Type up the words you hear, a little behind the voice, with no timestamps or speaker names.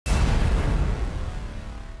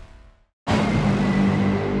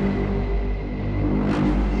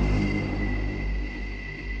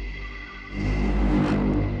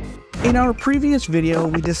In our previous video,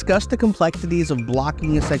 we discussed the complexities of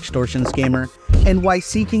blocking a sextortion scammer and why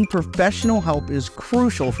seeking professional help is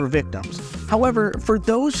crucial for victims. However, for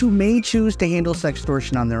those who may choose to handle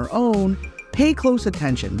sextortion on their own, pay close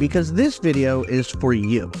attention because this video is for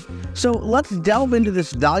you. So let's delve into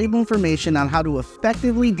this valuable information on how to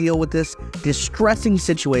effectively deal with this distressing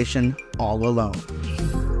situation all alone.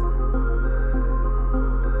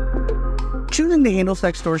 Choosing to handle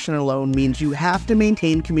sextortion alone means you have to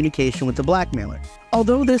maintain communication with the blackmailer.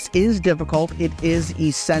 Although this is difficult, it is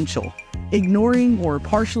essential. Ignoring or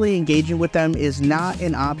partially engaging with them is not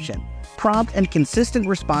an option. Prompt and consistent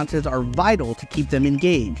responses are vital to keep them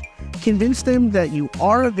engaged. Convince them that you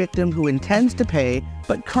are a victim who intends to pay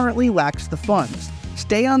but currently lacks the funds.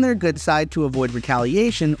 Stay on their good side to avoid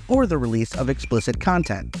retaliation or the release of explicit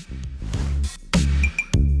content.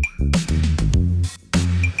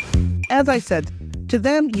 As I said, to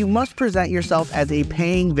them, you must present yourself as a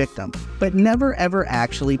paying victim, but never ever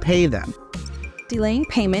actually pay them. Delaying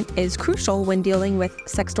payment is crucial when dealing with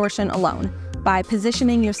sextortion alone. By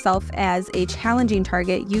positioning yourself as a challenging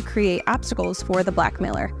target, you create obstacles for the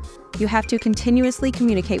blackmailer. You have to continuously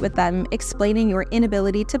communicate with them, explaining your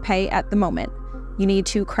inability to pay at the moment. You need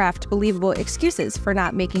to craft believable excuses for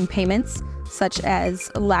not making payments, such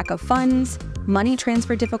as lack of funds, money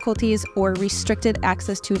transfer difficulties, or restricted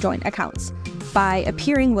access to joint accounts. By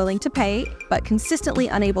appearing willing to pay, but consistently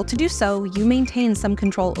unable to do so, you maintain some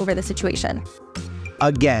control over the situation.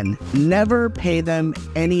 Again, never pay them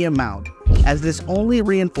any amount, as this only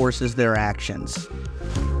reinforces their actions.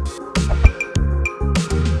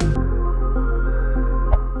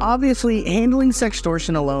 Obviously, handling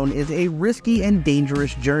sextortion alone is a risky and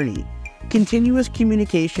dangerous journey. Continuous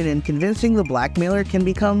communication and convincing the blackmailer can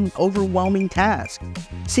become overwhelming tasks.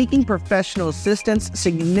 Seeking professional assistance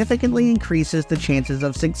significantly increases the chances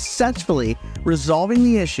of successfully resolving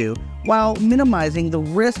the issue while minimizing the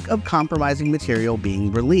risk of compromising material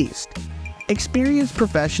being released. Experienced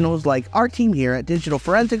professionals like our team here at Digital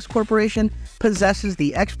Forensics Corporation possesses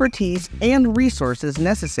the expertise and resources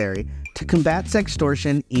necessary to combat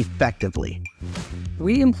sextortion effectively.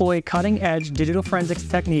 We employ cutting-edge digital forensics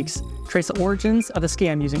techniques, trace the origins of the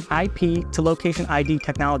scam using IP to location ID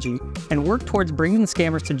technology, and work towards bringing the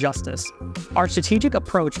scammers to justice. Our strategic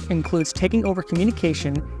approach includes taking over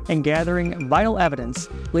communication and gathering vital evidence,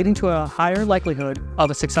 leading to a higher likelihood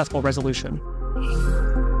of a successful resolution.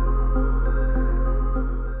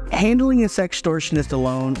 Handling a sextortionist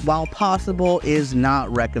alone, while possible, is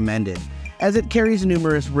not recommended, as it carries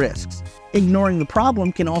numerous risks. Ignoring the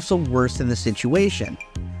problem can also worsen the situation.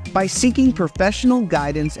 By seeking professional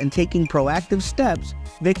guidance and taking proactive steps,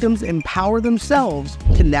 victims empower themselves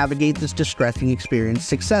to navigate this distressing experience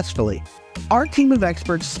successfully. Our team of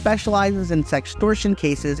experts specializes in sextortion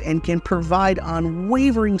cases and can provide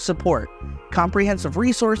unwavering support, comprehensive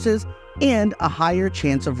resources, and a higher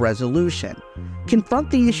chance of resolution.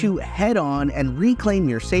 Confront the issue head-on and reclaim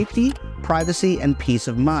your safety, privacy, and peace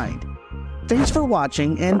of mind. Thanks for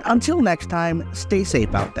watching, and until next time, stay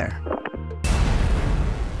safe out there.